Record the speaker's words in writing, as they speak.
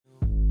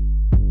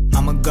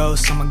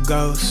I'm a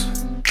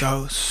ghost,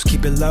 ghost.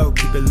 Keep it low,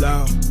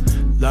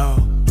 low.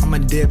 I'ma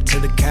dip to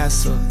the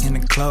castle in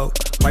a cloak,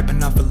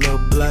 wiping off a little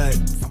blood.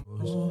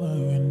 Over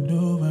and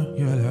over,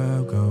 your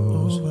love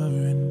goes. Over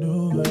and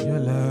over, your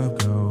love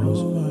goes.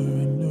 Over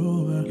and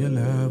over, your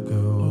love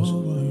goes.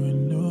 Over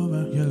and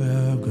over, your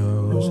love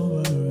goes.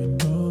 Over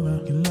and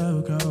over, your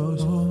love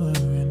goes. Over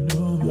and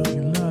over,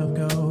 your love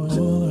goes.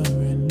 Over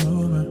and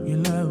over, your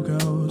love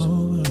goes.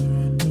 Over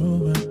and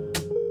over.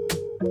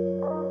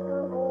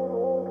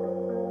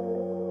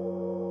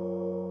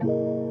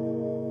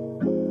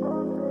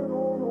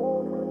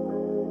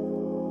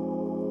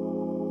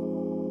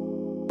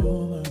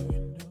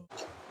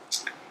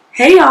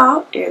 Hey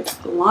y'all, it's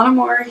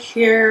LanaMor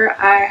here.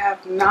 I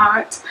have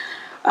not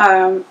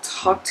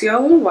talked to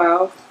y'all in a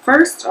while.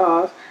 First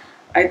off,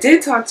 I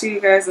did talk to you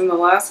guys in the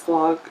last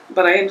vlog,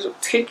 but I ended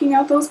up taking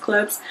out those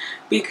clips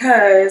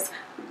because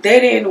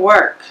they didn't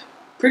work.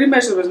 Pretty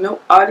much there was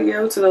no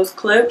audio to those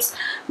clips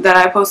that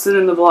I posted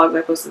in the vlog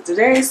that I posted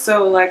today.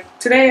 So like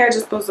today I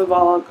just posted a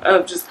vlog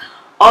of just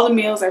all the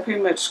meals I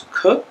pretty much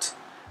cooked,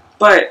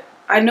 but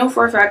I know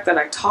for a fact that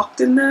I talked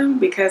in them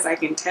because I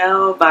can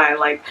tell by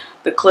like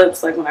the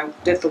clips, like when I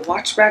did the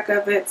watch back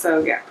of it. So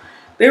yeah,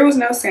 there was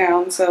no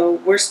sound, so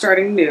we're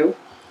starting new.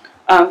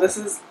 This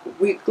is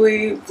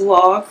weekly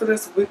vlog for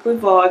this weekly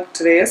vlog.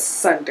 Today is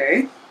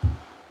Sunday.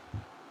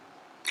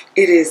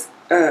 It is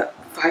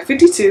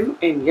 5:52,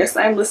 and yes,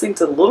 I'm listening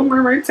to the Little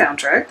Mermaid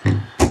soundtrack.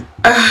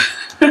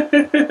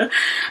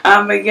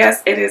 But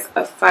yes, it is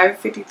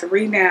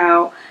 5:53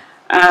 now.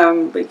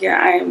 But yeah,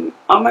 I am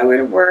on my way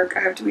to work. I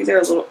have to be there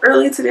a little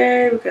early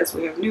today because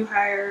we have new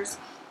hires.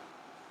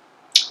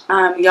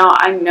 Y'all,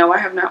 I know I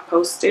have not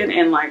posted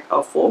in like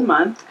a full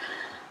month.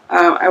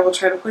 I will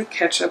try to play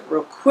catch up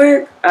real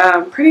quick.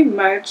 Pretty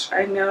much,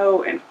 I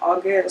know in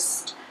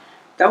August,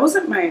 that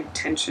wasn't my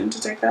intention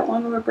to take that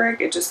long of a break.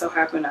 It just so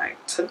happened I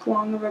took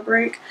long of a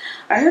break.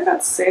 I had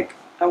got sick,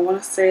 I want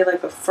to say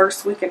like the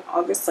first week in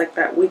August, like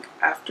that week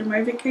after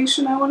my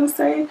vacation, I want to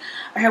say.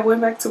 I had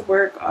went back to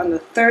work on the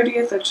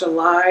 30th of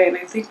July, and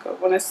I think I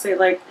want to say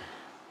like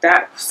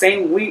that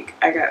same week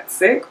I got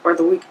sick, or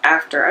the week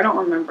after. I don't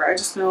remember. I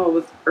just know it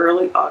was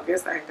early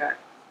August. I got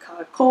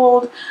caught a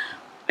cold,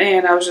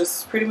 and I was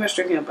just pretty much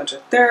drinking a bunch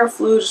of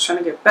Theraflu, just trying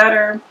to get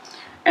better.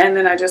 And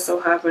then I just so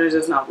happened to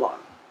just not vlog.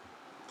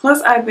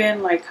 Plus, I've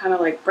been like kind of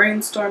like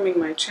brainstorming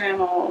my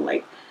channel,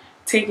 like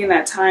taking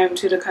that time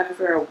to kind of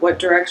figure out what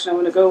direction I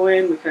want to go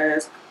in,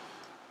 because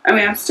I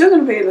mean, I'm still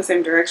going to be in the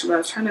same direction, but I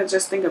was trying to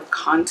just think of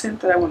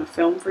content that I want to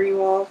film for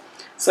you all,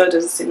 so it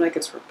doesn't seem like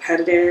it's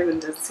repetitive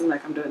and doesn't seem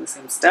like I'm doing the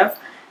same stuff.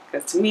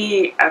 Because to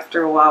me,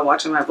 after a while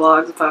watching my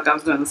vlogs, I felt like I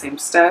was doing the same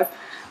stuff.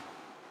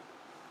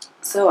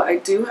 So I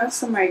do have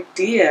some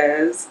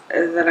ideas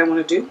that I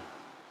want to do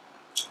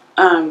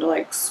to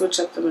like switch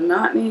up the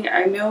monotony.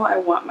 I know I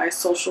want my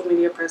social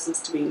media presence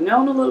to be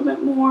known a little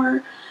bit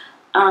more.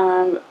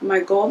 My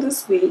goal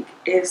this week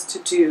is to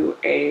do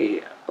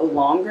a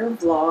longer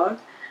vlog,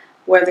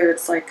 whether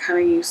it's like kind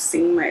of you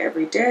seeing my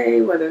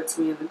everyday, whether it's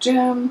me in the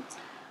gym.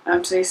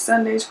 Today's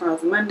Sunday,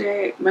 tomorrow's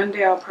Monday.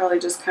 Monday I'll probably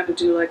just kind of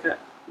do like a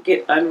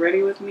get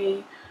unready with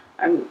me.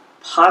 I'm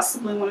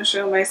possibly want to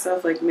show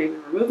myself like maybe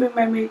removing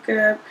my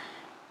makeup,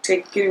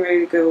 getting ready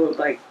to go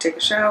like take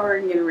a shower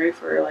and getting ready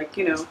for like,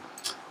 you know,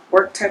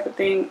 work type of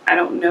thing. I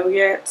don't know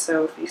yet,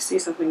 so if you see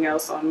something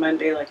else on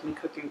Monday like me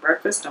cooking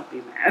breakfast, don't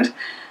be mad,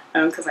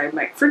 because I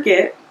might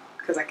forget,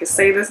 because I can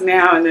say this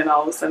now and then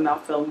all of a sudden I'll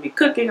film me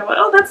cooking. I'm like,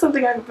 oh, that's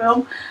something I can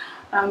film.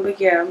 But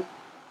yeah,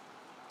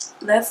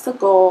 that's the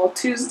goal.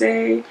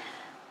 Tuesday,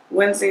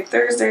 Wednesday,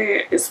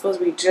 Thursday is supposed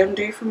to be gym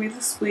day for me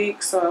this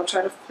week, so I'll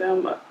try to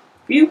film a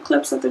few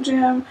clips at the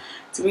gym.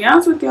 To be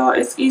honest with y'all,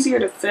 it's easier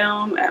to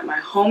film at my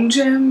home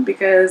gym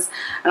because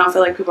I don't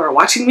feel like people are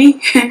watching me.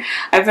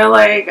 I feel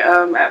like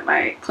at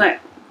my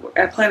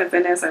Planet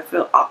Fitness, I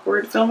feel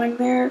awkward filming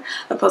there.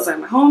 Opposed to at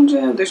my home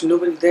gym, there's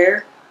nobody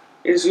there.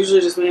 It's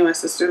usually just me and my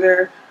sister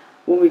there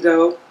when we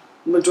go.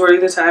 Majority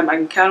of the time, I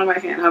can count on my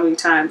hand how many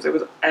times there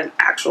was an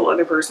actual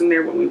other person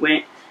there when we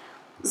went.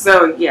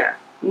 So yeah,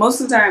 most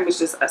of the time it's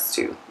just us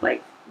two,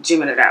 like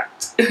gymming it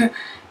out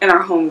in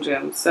our home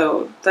gym.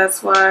 So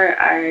that's why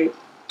I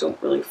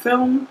don't really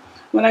film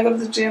when I go to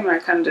the gym. I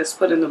kind of just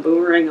put in the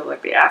boomerang of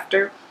like the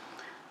after.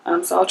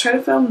 So I'll try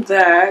to film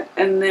that.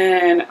 And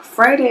then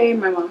Friday,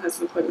 my mom has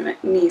an appointment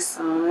at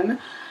Nissan,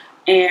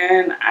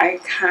 and I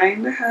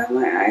kind of have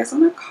my eyes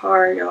on a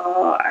car,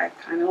 y'all. I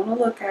kind of want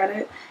to look at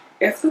it.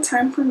 If the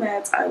time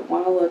permits, I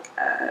want to look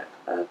at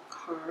a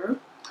car.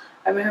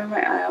 I've been having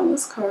my eye on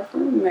this car for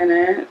a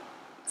minute,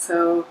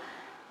 so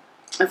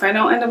if I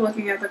don't end up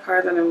looking at the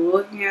car that I'm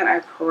looking at, I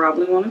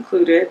probably won't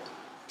include it.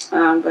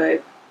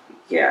 But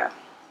yeah,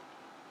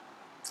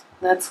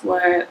 that's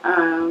what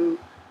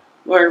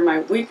where my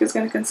week is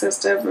going to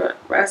consist of.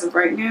 As of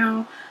right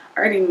now, I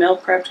already meal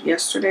prepped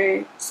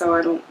yesterday,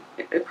 so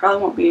it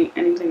probably won't be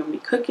anything of me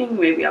cooking.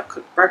 Maybe I'll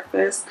cook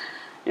breakfast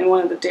in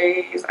one of the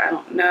days, I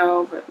don't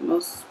know, but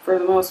for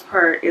the most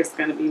part, it's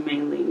going to be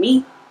mainly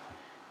me.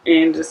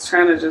 And just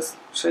trying to just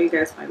show you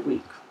guys my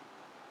week.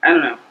 I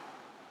don't know.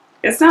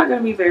 It's not going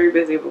to be very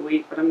busy of a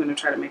week, but I'm going to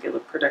try to make it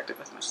look productive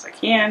as much as I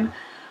can.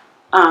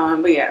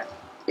 But yeah,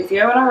 if you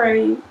haven't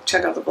already,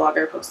 check out the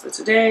vlog I posted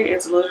today.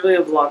 It's literally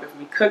a vlog of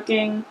me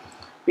cooking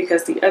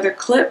because the other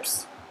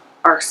clips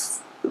are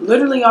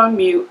literally on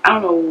mute. I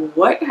don't know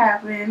what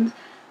happened.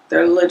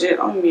 They're legit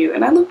on mute.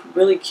 And I looked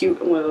really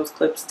cute in one of those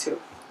clips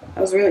too.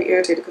 I was really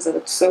irritated because I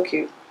looked so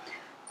cute.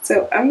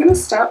 So I'm going to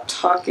stop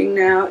talking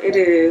now. It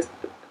is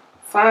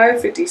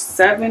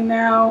 5:57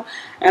 now,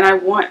 and I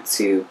want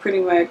to pretty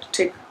much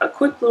take a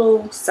quick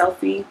little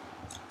selfie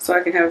so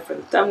I can have it for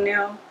the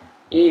thumbnail.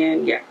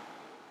 And yeah,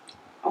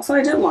 also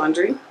I did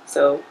laundry,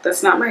 so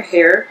that's not my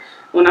hair.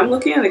 When I'm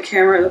looking at the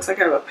camera, it looks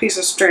like I have a piece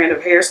of strand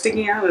of hair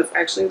sticking out. It's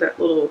actually that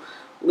little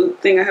loop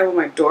thing I have on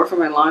my door for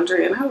my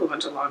laundry, and I have a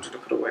bunch of laundry to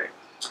put away.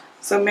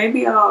 So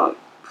maybe I'll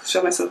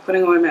show myself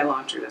putting away my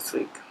laundry this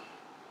week.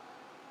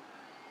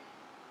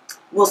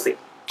 We'll see.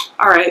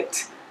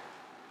 Alright.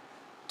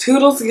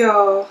 Toodles,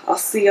 y'all. I'll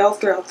see y'all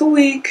throughout the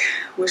week.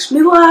 Wish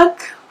me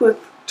luck with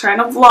trying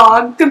to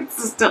vlog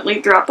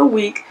consistently throughout the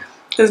week.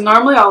 Because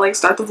normally I'll like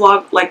start the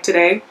vlog like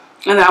today,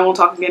 and then I won't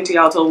talk again to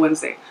y'all till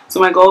Wednesday. So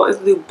my goal is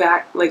to do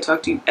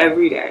talk to you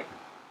every day.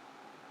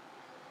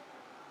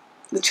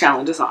 The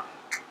challenge is on.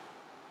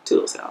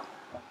 Toodles, y'all.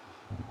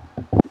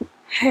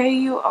 Hey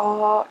you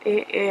all.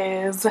 It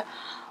is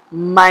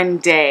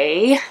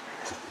Monday.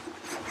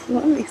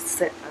 Let me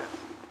sit up.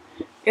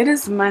 It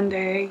is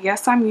Monday.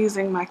 Yes, I'm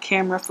using my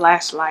camera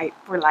flashlight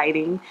for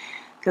lighting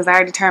because I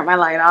already turned my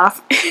light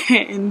off.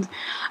 And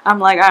I'm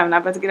like, I'm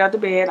not about to get out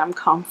of bed. I'm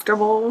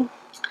comfortable.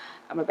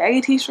 I have a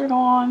baggy t-shirt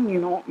on. You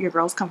know, your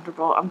girl's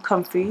comfortable. I'm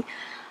comfy.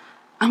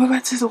 I'm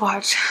about to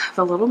watch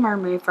The Little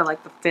Mermaid for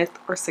like the 5th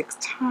or 6th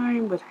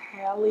time with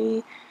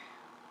Halle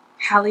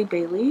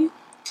Bailey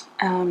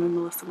and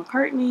Melissa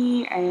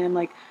McCartney and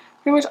like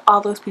pretty much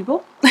all those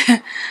people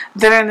that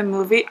are in the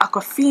movie.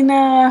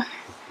 Aquafina.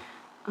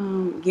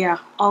 Yeah,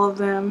 all of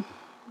them.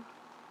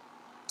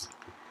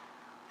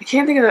 I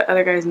can't think of the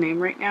other guy's name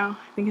right now.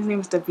 I think his name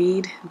is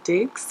David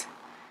Diggs.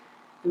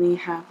 And then you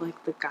have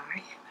like the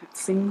guy that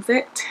sings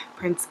it,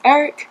 Prince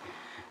Eric.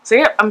 So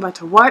yeah, I'm about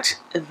to watch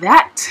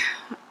that.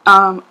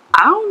 I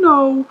don't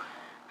know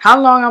how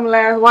long I'm gonna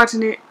last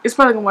watching it. It's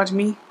probably gonna watch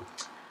me.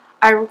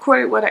 I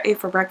recorded what I ate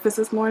for breakfast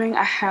this morning.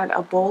 I had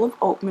a bowl of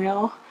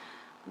oatmeal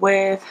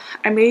with,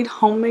 I made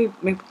homemade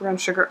maple brown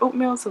sugar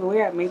oatmeal. So the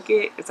way I make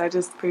it is I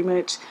just pretty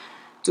much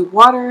do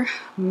water,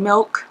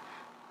 milk,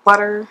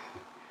 butter,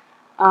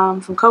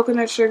 some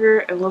coconut sugar,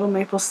 and little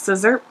maple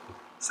syrup.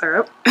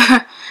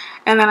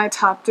 And then I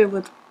topped it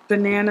with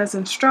bananas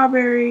and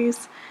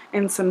strawberries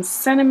and some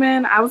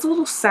cinnamon. I was a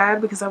little sad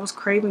because I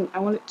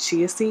wanted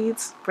chia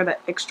seeds for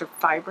that extra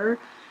fiber.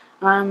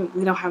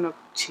 We don't have no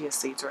chia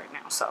seeds right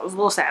now, so I was a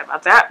little sad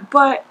about that.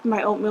 But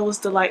my oatmeal was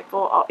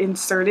delightful. I'll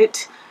insert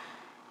it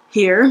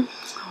here.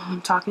 I'm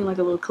talking like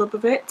a little clip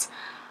of it.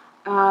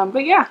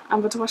 But yeah, I'm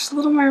about to watch The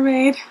Little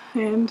Mermaid,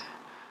 and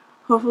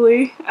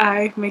hopefully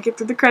I make it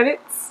through the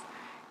credits,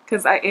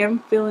 because I am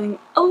feeling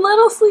a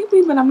little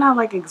sleepy, but I'm not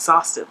like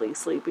exhaustedly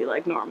sleepy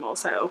like normal,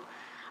 so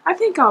I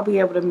think I'll be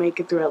able to make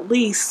it through at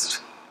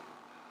least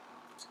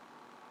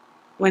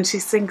when she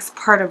sings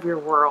Part of Your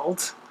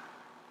World.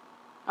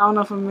 I don't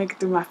know if I'm gonna make it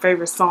through my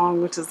favorite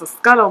song, which is the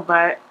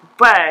Scuttlebutt,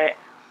 but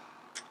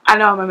I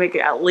know I'm gonna make it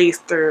at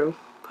least through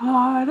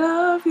Part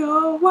of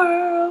Your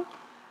World.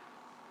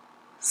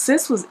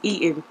 Sis was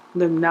eating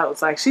them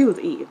notes, like she was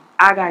eating.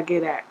 I gotta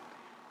get at.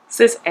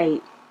 Sis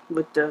ate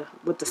with the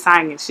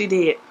singing. She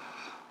did.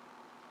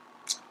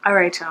 All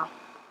right, y'all.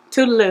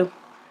 Toodaloo.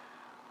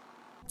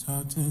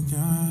 Talk to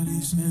God,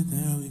 he said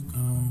that we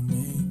gon'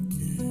 make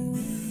it.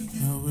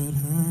 Know it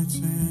hurts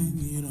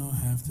and you don't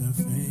have to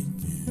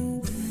fake it.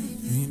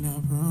 You're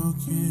not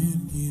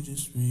broken, you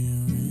just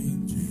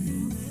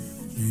rearranging.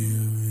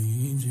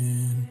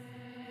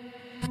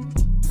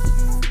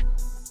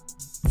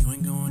 You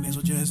ain't going there,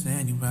 so just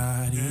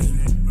anybody.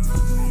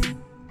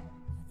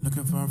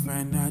 Looking for a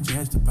friend, not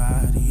just a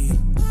body.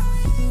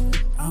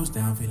 I was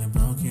down feeling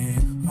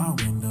broken. All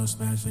windows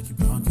smashed like you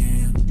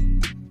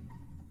broken.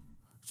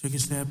 Took a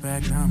step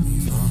back, now me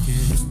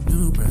focused.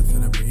 New breath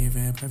that I'm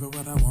breathing. Play for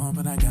what I want,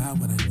 but I got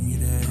what I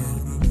needed.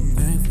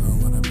 Thankful for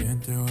what I've been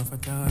through. If I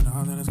tell it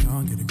all, then it's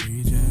gonna get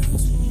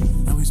egregious.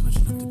 Now we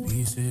switching up the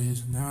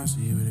pieces. Now I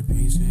see where the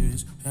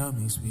pieces. Help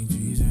me, sweet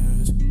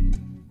Jesus.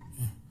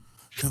 Yeah.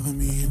 Cover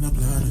me in the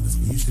blood of the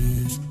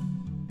fleeces.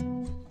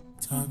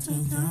 Talk to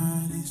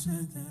God, he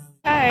said that.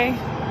 Hi.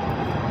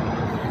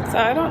 So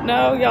I don't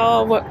know,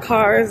 y'all, what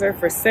cars are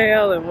for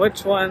sale and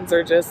which ones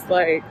are just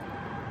like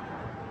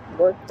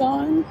worked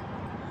on.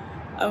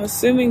 I'm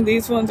assuming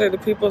these ones are the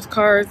people's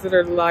cars that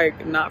are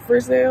like not for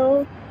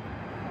sale,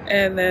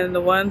 and then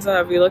the ones that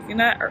I'll be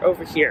looking at are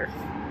over here.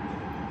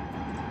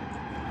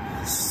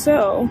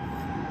 So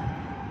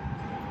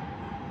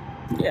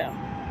yeah,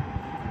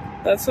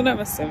 that's what I'm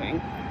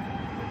assuming,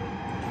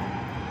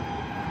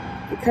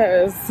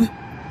 because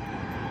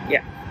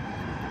yeah.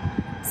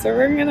 So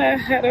we're gonna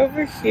head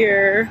over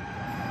here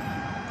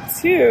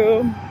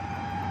to,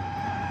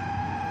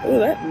 oh,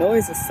 that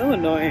noise is so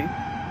annoying.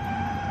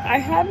 I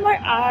had my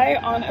eye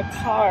on a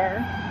car,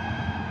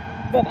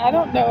 but I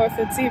don't know if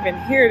it's even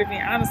here, to be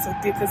honest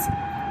with you, because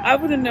I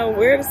wouldn't know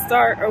where to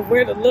start or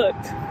where to look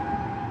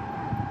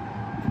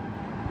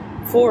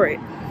for it.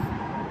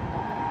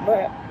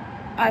 But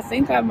I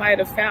think I might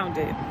have found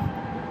it.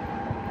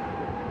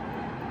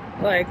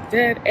 Like,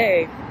 dead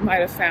A,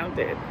 might have found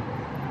it.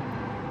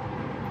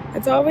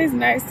 It's always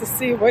nice to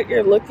see what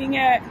you're looking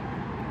at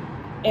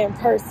in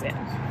person.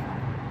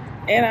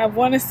 And I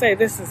want to say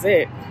this is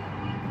it.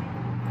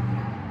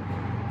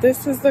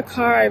 This is the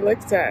car I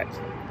looked at.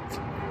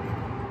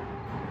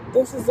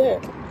 This is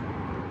it.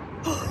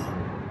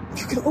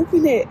 You can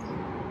open it.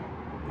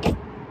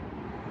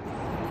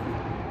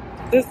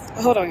 This,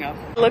 hold on, y'all.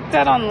 Looked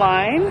at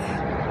online.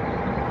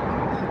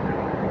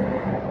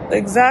 The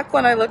exact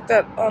one I looked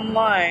at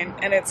online,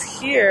 and it's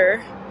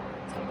here.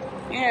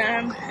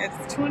 And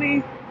it's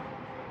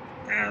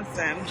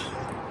 20,000.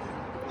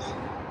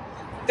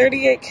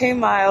 38K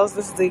miles.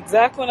 This is the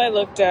exact one I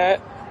looked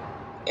at.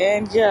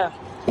 And yeah.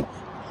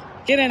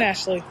 Get in,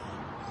 Ashley.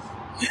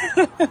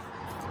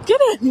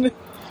 Get in.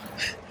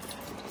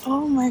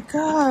 Oh my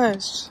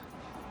gosh.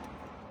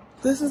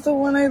 This is the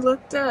one I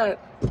looked at.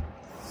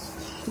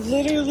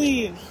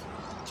 Literally.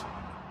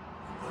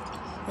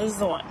 This is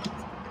the one.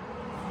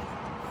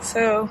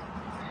 So,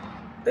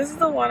 this is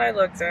the one I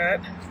looked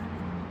at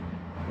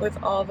with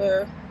all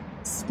the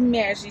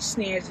smashy,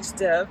 snazzy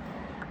stuff.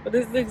 But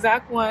this is the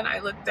exact one I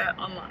looked at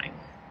online.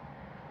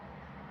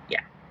 Yeah.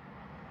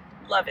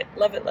 Love it,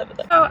 love it, love it,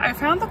 love it. So I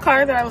found the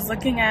car that I was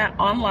looking at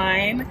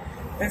online.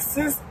 This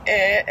is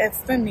it. It's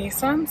the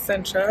Nissan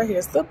Sentra.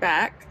 Here's the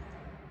back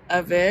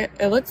of it.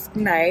 It looks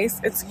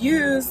nice. It's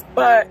used,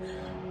 but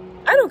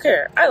I don't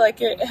care. I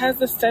like it. It has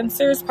the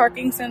sensors,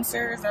 parking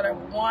sensors that I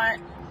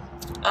want.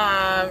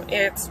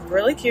 It's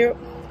really cute.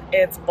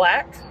 It's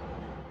black.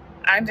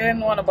 I didn't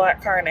want a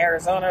black car in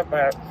Arizona,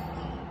 but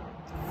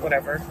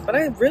whatever. But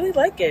I really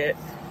like it.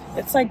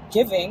 It's like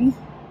giving.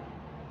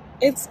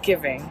 It's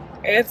giving.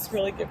 It's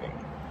really giving.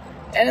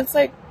 And it's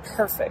like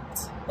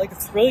perfect. Like,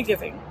 it's really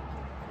giving.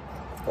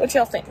 What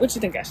y'all think? What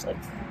you think, Ashley?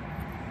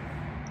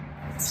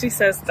 She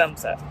says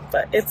thumbs up,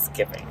 but it's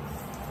giving.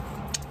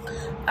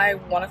 I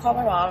want to call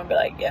my mom and be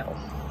like, yo,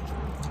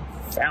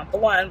 found the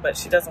one, but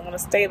she doesn't want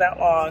to stay that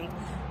long.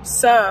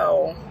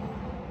 So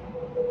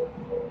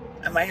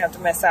I might have to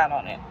miss out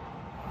on it.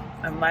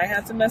 I might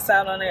have to miss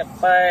out on it,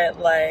 but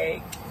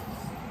like,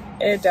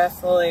 it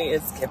definitely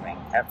is giving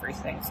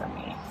everything for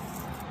me.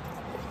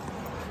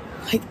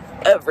 Like,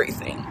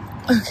 everything.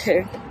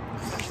 Okay.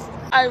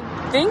 I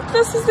think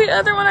this is the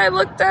other one I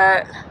looked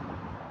at.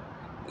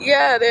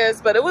 Yeah, it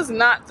is, but it was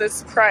not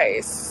this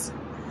price.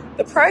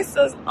 The price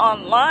is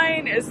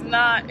online is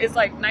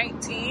like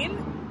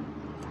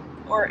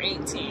 19 or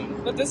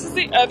 18. But this is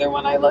the other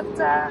one I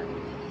looked at,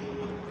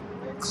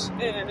 which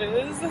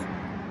is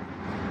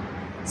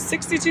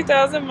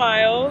 62,000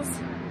 miles.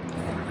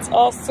 It's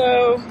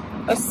also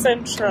a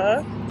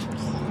Sentra.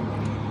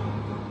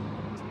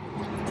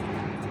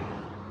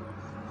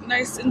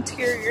 Nice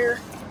interior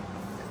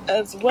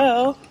as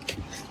well.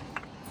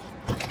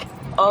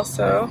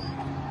 Also,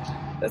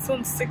 this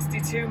one's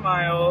 62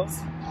 miles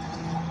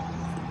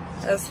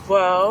as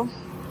well.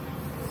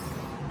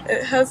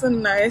 It has a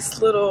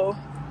nice little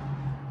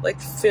like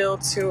feel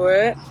to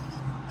it.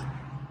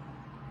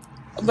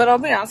 But I'll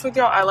be honest with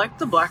y'all, I like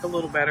the black a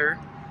little better.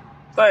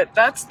 But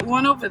that's the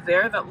one over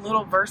there, that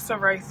little Versa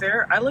right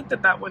there. I looked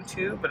at that one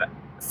too, but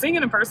seeing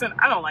it in person,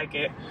 I don't like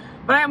it.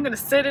 But I am gonna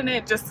sit in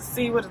it just to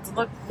see what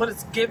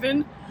it's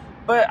given.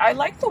 But I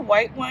like the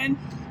white one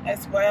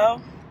as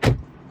well.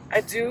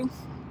 I do,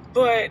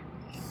 but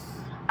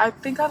I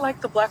think I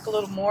like the black a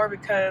little more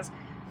because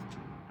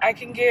I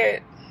can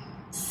get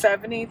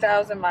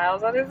 70,000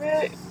 miles out of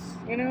it.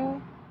 You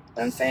know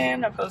what I'm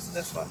saying? I posted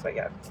this one, but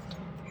yeah.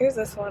 Here's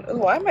this one. Ooh,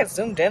 why am I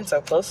zoomed in so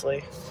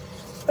closely?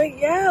 But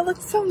yeah, it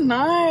looks so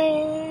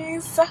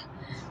nice.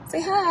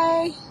 Say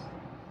hi.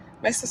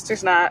 My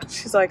sister's not.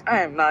 She's like,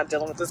 I am not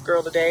dealing with this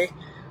girl today.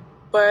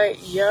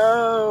 But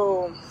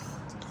yo,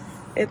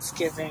 it's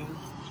giving.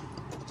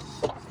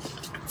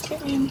 It's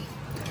giving.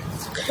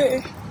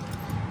 Okay.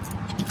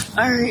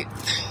 Alright.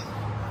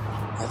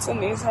 That's a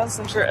Nissan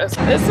Sentra.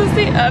 This is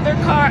the other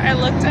car I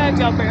looked at.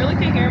 Y'all barely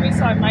can hear me,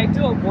 so I might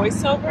do a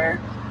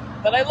voiceover.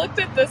 But I looked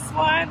at this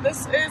one.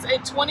 This is a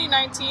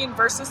 2019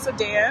 Versa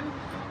sedan.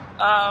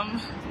 I'm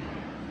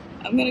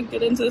gonna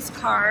get into this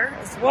car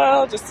as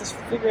well just to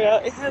figure it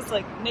out. It has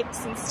like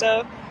nicks and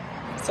stuff,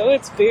 so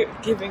it's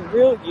giving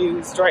real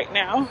used right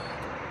now.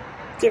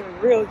 Giving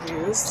real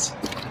used.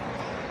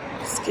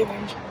 It's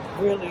giving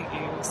really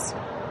used.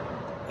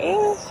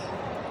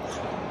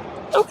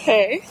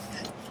 Okay.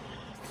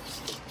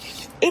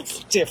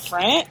 It's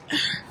different.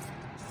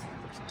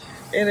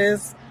 It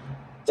is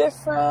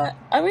different.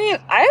 I mean,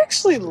 I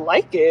actually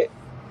like it.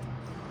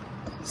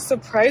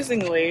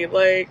 Surprisingly,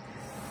 like,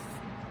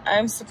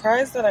 I'm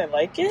surprised that I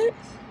like it,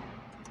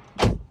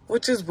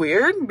 which is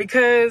weird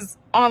because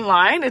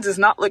online it does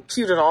not look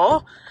cute at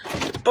all,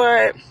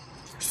 but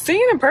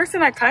seeing it in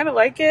person I kind of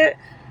like it.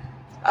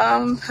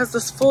 Has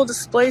this full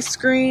display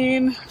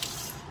screen.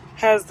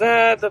 Has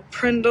that, the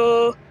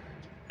Prindle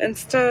and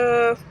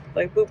stuff,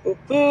 like boop, boop,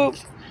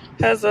 boop.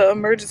 Has an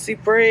emergency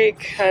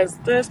brake, has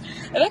this.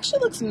 It actually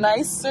looks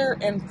nicer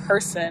in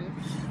person.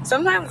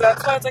 Sometimes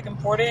that's why it's like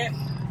important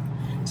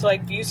to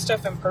like view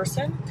stuff in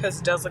person, because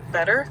it does look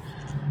better.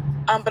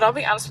 But I'll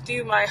be honest with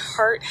you, my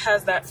heart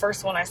has that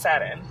first one I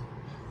sat in,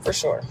 for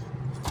sure.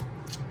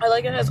 I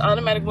like it has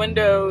automatic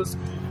windows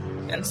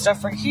and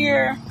stuff right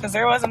here, because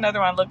there was another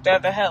one I looked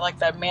at that had like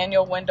that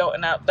manual window,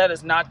 and that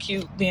is not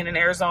cute, being in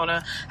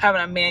Arizona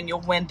having a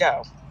manual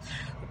window.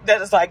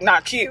 That is like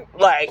not cute.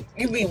 Like,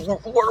 you be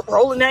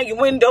rolling out your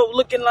window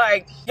looking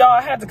like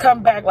y'all had to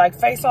come back like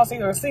face on so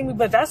you can see me,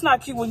 but that's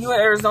not cute when you're in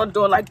Arizona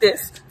doing like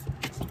this,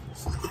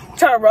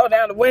 trying to roll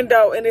down the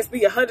window and it's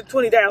be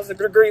 120,000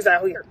 degrees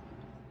out here.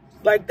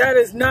 Like, that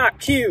is not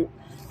cute.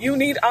 You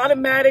need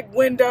automatic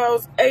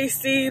windows,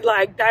 AC.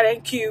 Like, that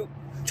ain't cute.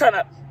 Trying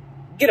to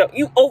get up,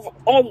 you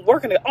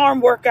working an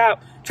arm workout,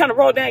 trying to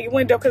roll down your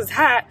window because it's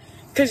hot,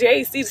 because your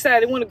AC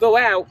decided they want to go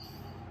out.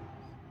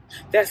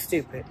 That's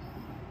stupid.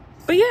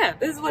 But yeah,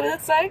 this is what it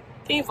looks like.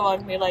 Can you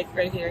vlog me like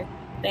right here?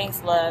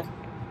 Thanks, love.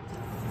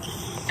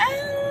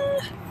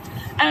 I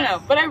don't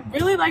know, but I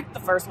really like the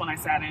first one I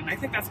sat in. I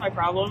think that's my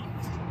problem.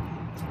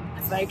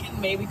 Is I can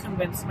maybe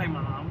convince my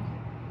mom.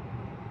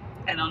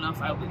 I don't know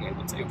if I'll be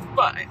able to,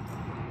 but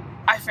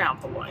I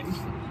found the one.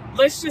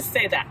 Let's just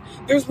say that.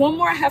 There's one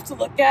more I have to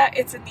look at.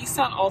 It's a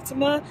Nissan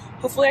Altima.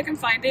 Hopefully I can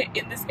find it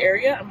in this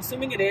area. I'm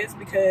assuming it is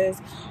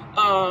because,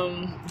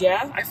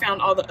 yeah, I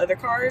found all the other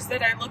cars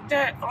that I looked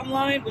at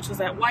online, which was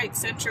that white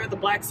Sentra, the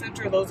black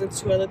Sentra. Those are the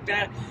two I looked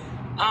at.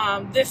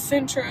 This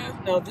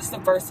Sentra, no, this is the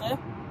Versa.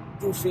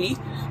 Goofy.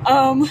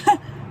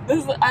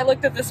 I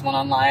looked at this one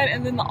online,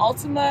 and then the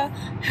Altima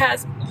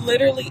has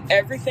literally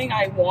everything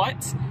I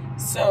want.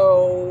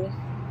 So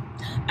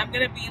I'm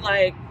gonna be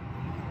like,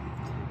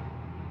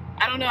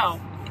 I don't know.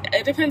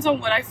 It depends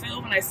on what I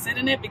feel when I sit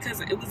in it,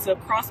 because it was a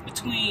cross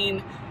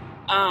between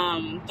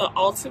the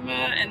Altima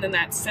and then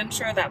that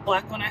Sentra, that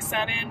black one I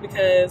sat in,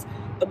 because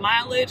the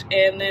mileage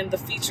and then the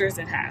features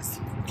it has.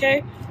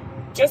 Okay,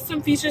 just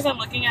some features I'm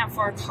looking at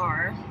for a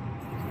car.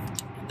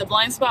 The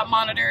blind spot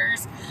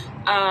monitors.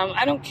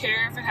 I don't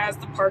care if it has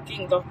the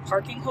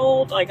parking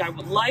hold. Like, I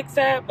would like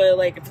that, but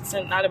like if it's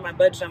not in my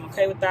budget, I'm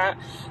okay with that.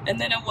 And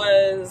then it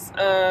was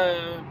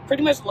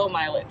pretty much low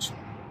mileage.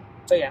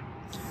 So yeah.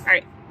 All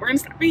right, we're gonna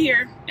stop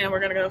here and we're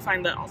gonna go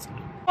find the Altima.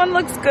 One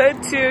looks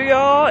good too,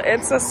 y'all.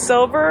 It's a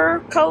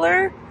silver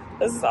color.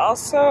 This is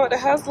also, it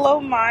has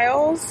low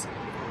miles.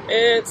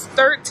 It's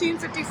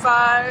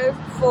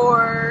 $13.55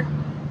 for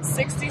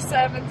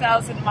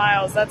 67,000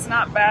 miles. That's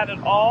not bad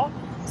at all.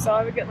 So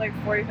I would get like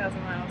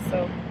 40,000 miles.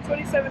 So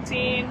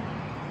 2017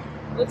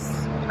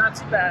 looks not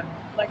too bad.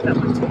 Like that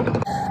one too.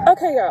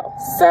 Okay, y'all.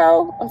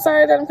 So I'm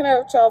sorry that I'm gonna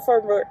have y'all for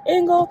a remote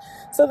angle.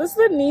 So this is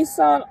the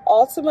Nissan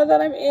Altima that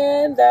I'm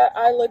in that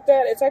I looked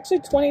at. It's actually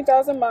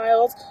 20,000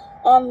 miles.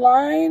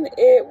 Online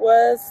it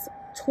was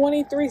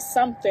 23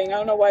 something. I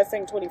don't know why it's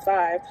saying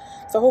 25.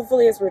 So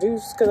hopefully it's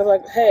reduced, because I'm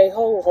like, hey,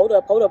 hold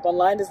up.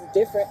 Online this is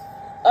different.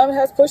 It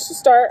has push to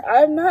start.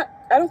 I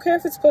don't care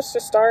if it's push to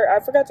start. I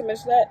forgot to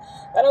mention that.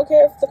 I don't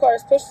care if the car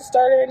is push to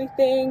start or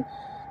anything,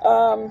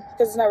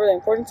 because it's not really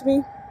important to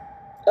me.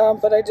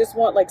 But I just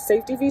want like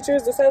safety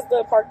features. This has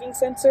the parking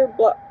sensor,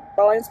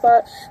 blind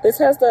spot. This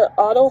has the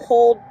auto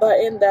hold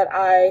button that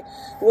I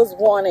was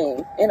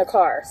wanting in a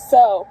car.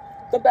 So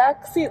the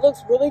back seat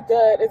looks really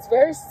good. It's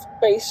very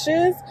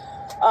spacious.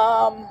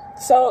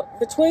 So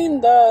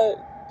between the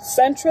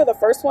Sentra, the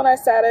first one I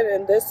sat in,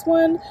 and this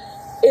one,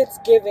 it's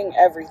giving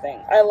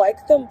everything. I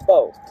like them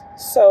both.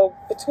 So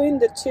between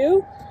the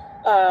two,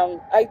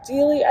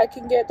 ideally I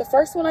can get, the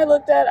first one I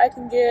looked at, I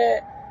can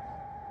get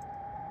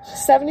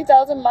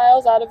 70,000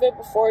 miles out of it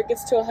before it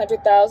gets to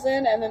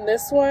 100,000. And then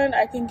this one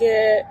I can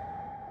get,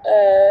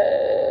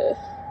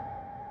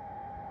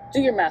 do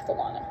your math,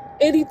 Alana,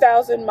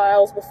 80,000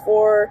 miles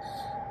before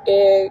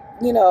it,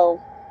 you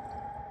know,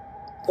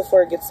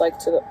 before it gets like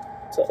to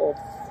old.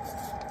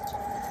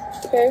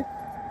 Okay,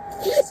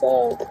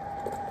 so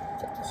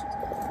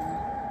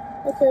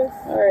okay,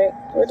 alright,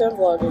 we're done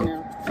vlogging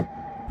now.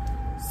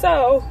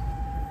 So,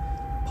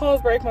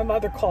 pause break, my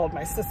mother called,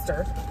 my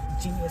sister,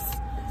 genius.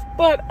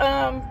 But,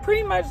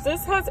 pretty much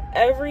this has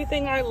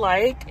everything I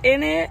like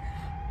in it.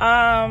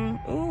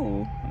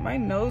 Ooh, my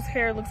nose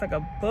hair looks like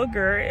a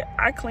booger.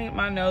 I cleaned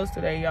my nose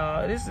today,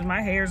 y'all.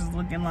 My hairs is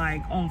looking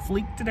like on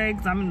fleek today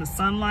because I'm in the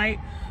sunlight.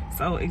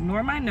 So,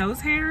 ignore my nose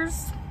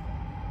hairs.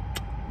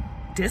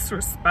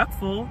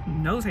 Disrespectful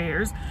nose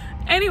hairs.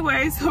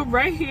 Anyway, so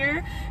right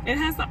here it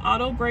has the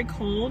auto brake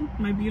hold.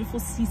 My beautiful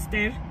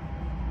sister,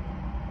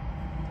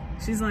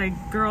 she's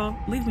like, girl,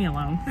 leave me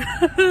alone.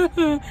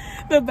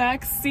 The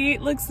back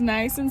seat looks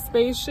nice and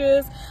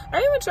spacious. I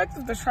didn't even check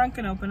that the trunk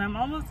can open. I'm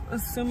almost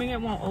assuming it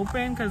won't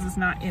open because it's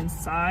not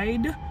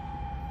inside.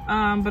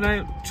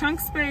 But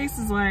trunk space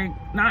is like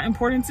not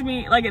important to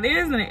me. Like, it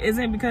is and it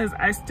isn't, because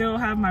I still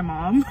have my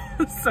mom.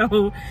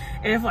 So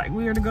if like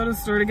we were to go to the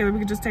store together, we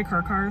could just take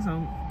her car.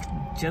 So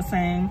just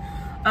saying.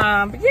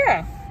 But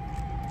yeah,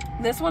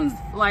 This one's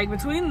like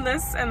between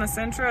this and the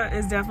Sentra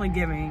is definitely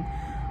giving.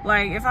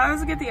 Like if I was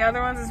to get the other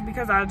ones, it's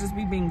because I'll just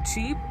be being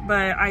cheap.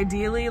 But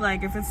ideally,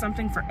 like if it's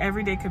something for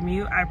everyday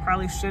commute, I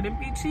probably shouldn't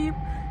be cheap.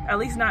 At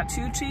least not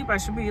too cheap. I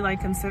should be like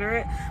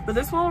considerate. But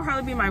this one will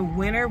probably be my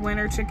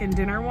winter chicken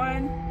dinner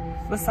one,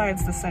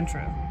 besides the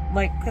Sentra.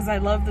 Like because I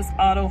love this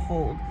auto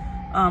hold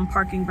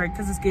parking brake,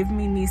 because it's giving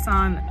me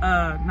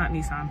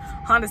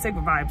Honda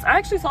Civic vibes. I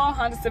actually saw a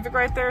Honda Civic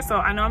right there, so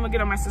I know I'm gonna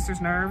get on my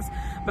sister's nerves,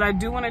 but I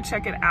do want to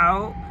check it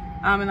out.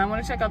 And I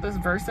want to check out this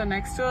Versa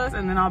next to us,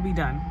 and then I'll be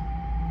done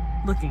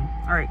looking.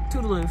 All right,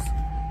 toodaloos.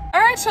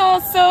 All right, y'all,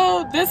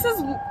 so this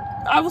is,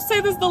 I will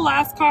say this is the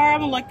last car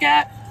I'm gonna look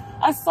at.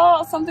 I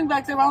saw something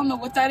back there, I don't know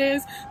what that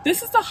is.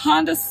 This is the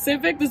Honda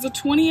Civic. This is a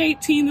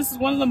 2018. This is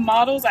one of the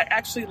models I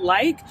actually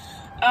like.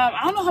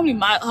 I don't know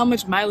how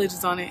much mileage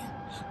is on it.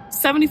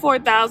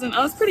 74,000.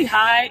 Oh, it's pretty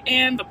high,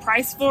 and the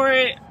price for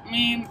it, I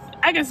mean,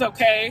 I guess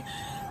okay.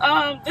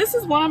 This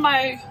is one of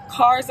my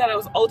cars that I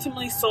was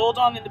ultimately sold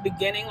on in the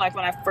beginning, like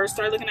when I first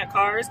started looking at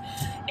cars,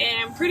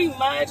 and pretty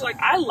much like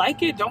I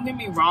like it, don't get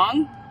me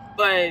wrong,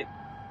 but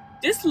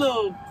this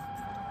little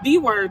B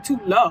word too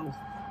low.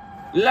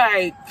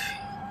 Like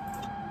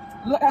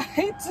I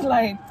hate to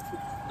like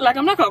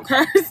I'm not gonna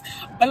curse,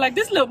 but like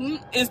this little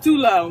is too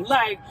low.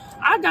 Like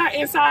I got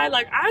inside,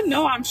 like I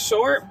know I'm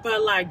short,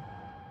 but like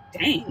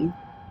dang,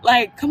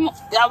 like come on.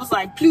 I was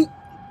like, look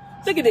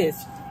at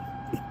this.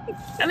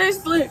 And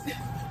it's like,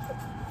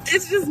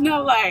 it's just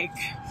not like,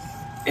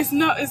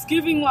 it's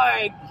giving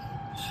like,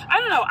 I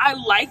don't know, I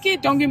like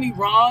it, don't get me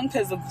wrong,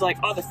 because of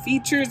like all the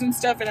features and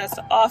stuff it has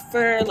to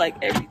offer, like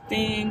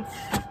everything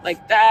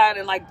like that.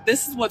 And like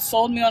this is what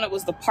sold me on it,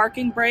 was the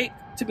parking brake,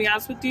 to be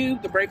honest with you,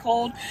 the brake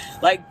hold.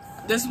 Like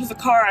this was a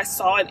car I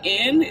saw it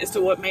in, as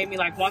to what made me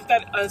like want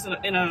that as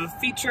in a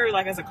feature,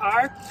 like as a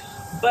car.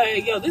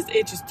 But yo, this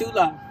itch is too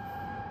low.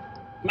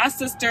 My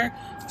sister,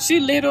 she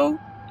little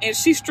and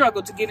she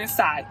struggled to get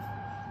inside.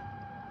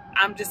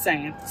 I'm just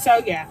saying.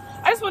 So yeah,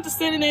 I just want to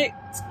sit in it,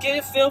 get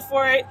a feel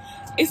for it.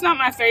 It's not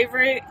my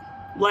favorite,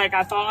 like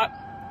I thought.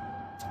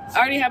 I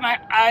already have my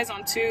eyes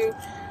on two,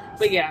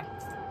 but yeah,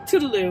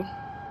 toodaloo.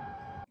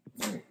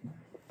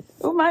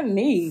 Oh, my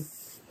knee.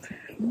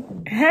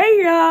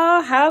 Hey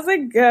y'all, how's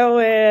it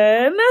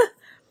going?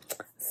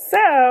 So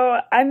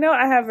I know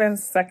I have been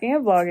sucking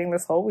at vlogging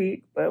this whole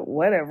week, but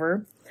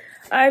whatever.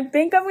 I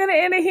think I'm gonna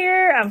end it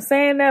here. I'm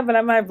saying that, but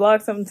I might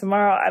vlog something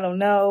tomorrow. I don't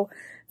know.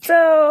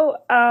 So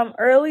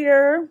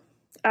earlier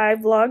I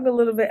vlogged a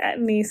little bit at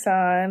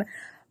Nissan.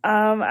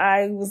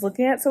 I was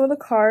looking at some of the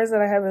cars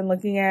that I have been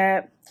looking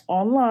at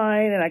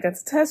online, and I got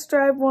to test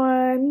drive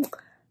one.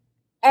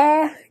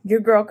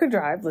 Your girl could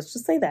drive, let's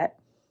just say that.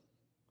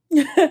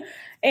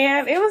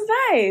 And it was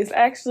nice,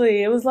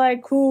 actually. It was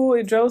like cool.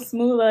 It drove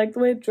smooth. I liked the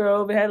way it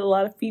drove. It had a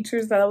lot of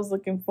features that I was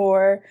looking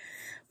for.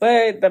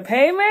 But the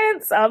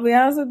payments, I'll be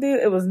honest with you,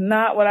 it was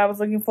not what I was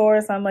looking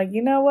for. So I'm like,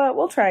 you know what?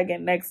 We'll try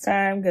again next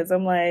time, because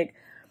I'm like,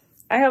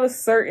 I have a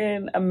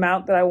certain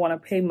amount that I want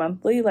to pay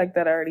monthly, like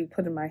that I already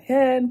put in my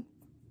head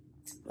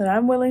that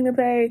I'm willing to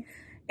pay.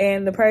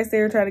 And the price they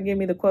were trying to give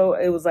me, the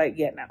quote, it was like,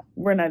 yeah, no,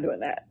 we're not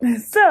doing that.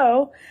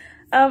 So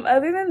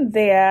other than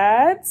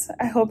that,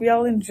 I hope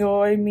y'all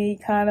enjoy me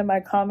kind of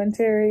my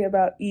commentary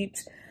about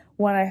each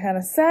one I kind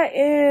of sat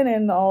in,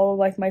 and all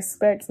like my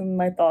specs and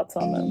my thoughts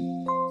on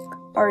them.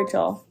 All right,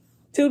 y'all.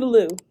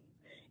 Toodaloo.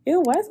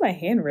 Ew, why is my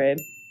hand red?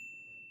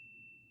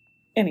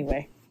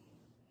 Anyway.